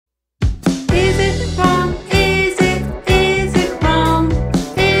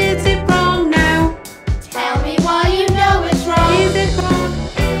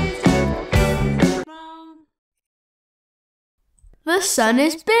The sun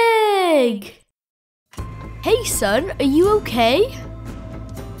is big! Hey sun, are you okay?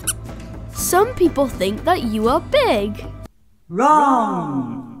 Some people think that you are big.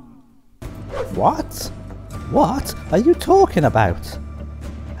 Wrong! What? What are you talking about?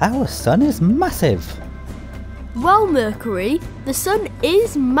 Our sun is massive. Well, Mercury, the sun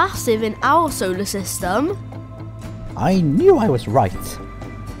is massive in our solar system. I knew I was right.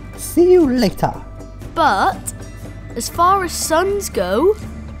 See you later. But, as far as suns go,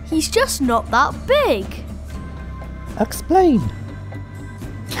 he's just not that big. Explain.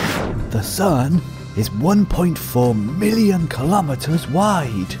 The sun is 1.4 million kilometers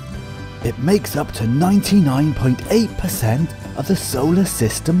wide. It makes up to 99.8% of the solar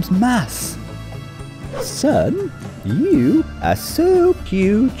system's mass. Sun, you are so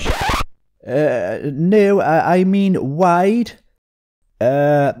huge. No, I mean wide.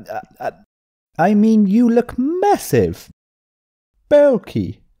 I mean you look massive.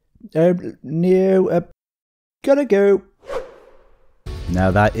 Bulky. No, gotta go.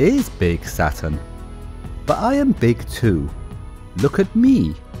 Now that is big, Saturn. But I am big too. Look at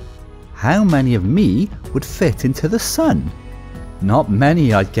me. How many of me would fit into the sun? Not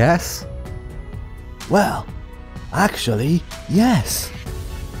many, I guess. Well, actually, yes.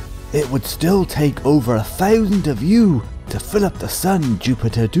 It would still take over 1,000 of you to fill up the sun,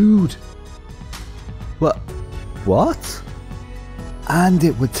 Jupiter dude. What? And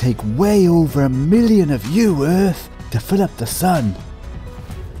it would take way over 1 million of you, Earth, to fill up the sun.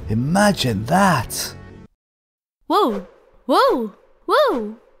 Imagine that. Whoa, whoa,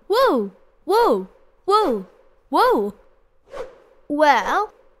 whoa, whoa, whoa, whoa, whoa.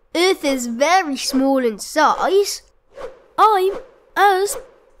 Well, Earth is very small in size. I'm as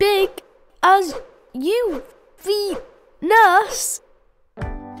big as you, Venus.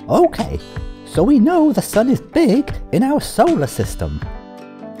 Okay, so we know the sun is big in our solar system.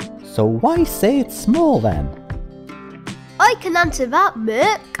 So why say it's small then? I can answer that,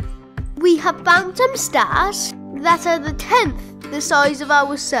 Merc. We have found some stars that are the 10th the size of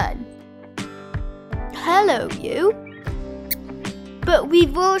our sun. Hello, you. But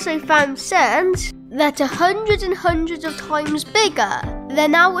we've also found suns that are hundreds and hundreds of times bigger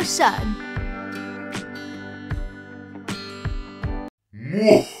than our sun.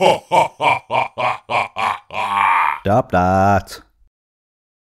 Stop that.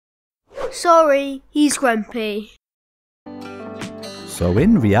 Sorry, he's grumpy. So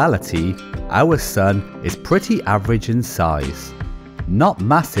in reality, our sun is pretty average in size. Not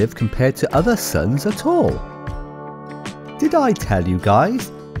massive compared to other suns at all. Did I tell you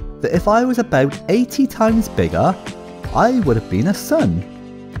guys that if I was about 80 times bigger, I would have been a sun?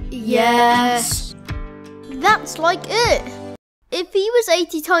 Yes. That's like Earth. If he was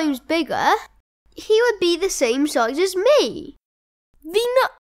 80 times bigger, he would be the same size as me.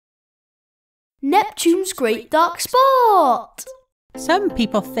 Neptune's great dark spot. Some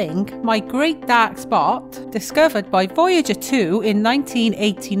people think my great dark spot, discovered by Voyager 2 in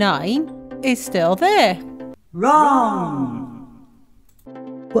 1989, is still there. Wrong!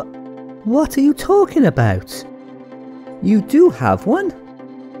 What are you talking about? You do have one?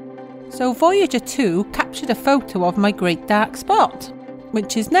 So Voyager 2 captured a photo of my great dark spot,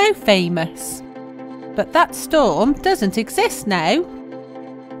 which is now famous. But that storm doesn't exist now.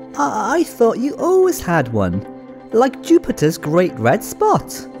 I thought you always had one, like Jupiter's great red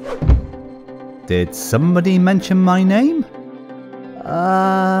spot. Did somebody mention my name?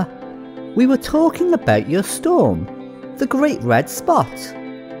 We were talking about your storm, the great red spot.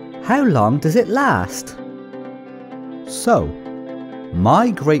 How long does it last? So, my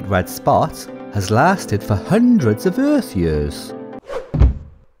great red spot has lasted for hundreds of Earth years.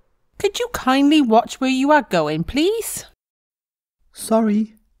 Could you kindly watch where you are going, please?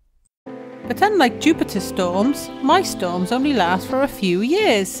 Sorry. But unlike Jupiter's storms, my storms only last for a few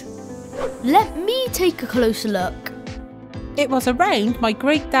years. Let me take a closer look. It was around my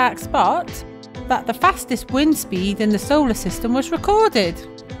great dark spot that the fastest wind speed in the solar system was recorded,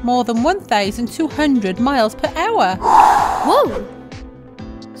 more than 1,200 miles per hour. Whoa!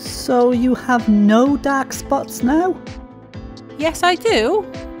 So you have no dark spots now? Yes, I do,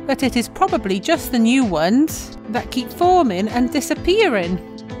 but it is probably just the new ones that keep forming and disappearing.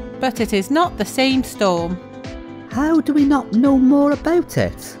 But it is not the same storm. How do we not know more about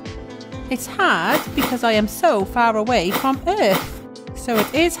it? It's hard because I am so far away from Earth, so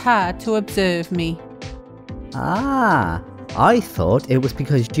it is hard to observe me. Ah, I thought it was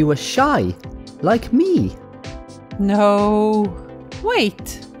because you were shy, like me. No.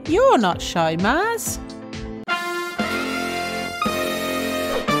 Wait, you're not shy, Maz.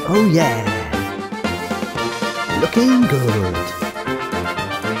 Oh yeah. Looking good.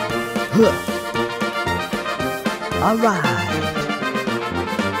 Alright.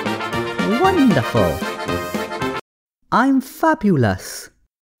 Wonderful. I'm fabulous.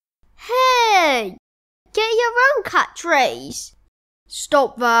 Hey! Get your own catchphrase.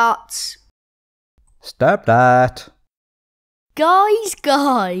 Stop that. Stop that.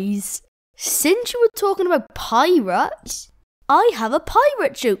 Guys, since you were talking about pirates, I have a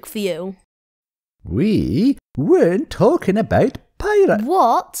pirate joke for you. We weren't talking about pirates.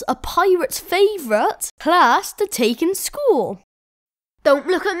 What's a pirate's favourite class to take in school? Don't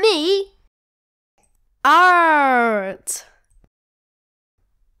look at me. Art.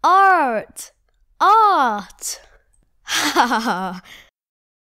 Art. Art. Ha ha ha.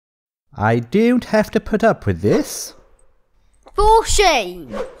 I don't have to put up with this. For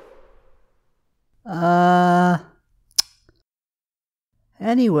shame.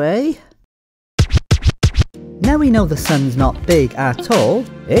 Anyway. Now we know the sun's not big at all,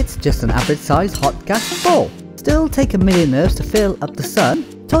 it's just an average sized hot gas ball. Still take a million Earths to fill up the sun.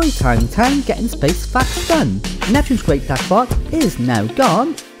 Toy Time Town getting space facts done. Neptune's great black spot is now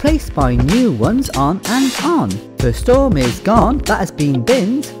gone, placed by new ones on and on. The storm is gone, that has been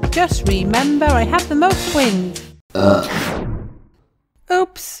binned. Just remember I have the most wind.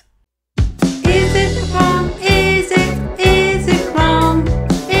 Oops. Is it wrong? Is it?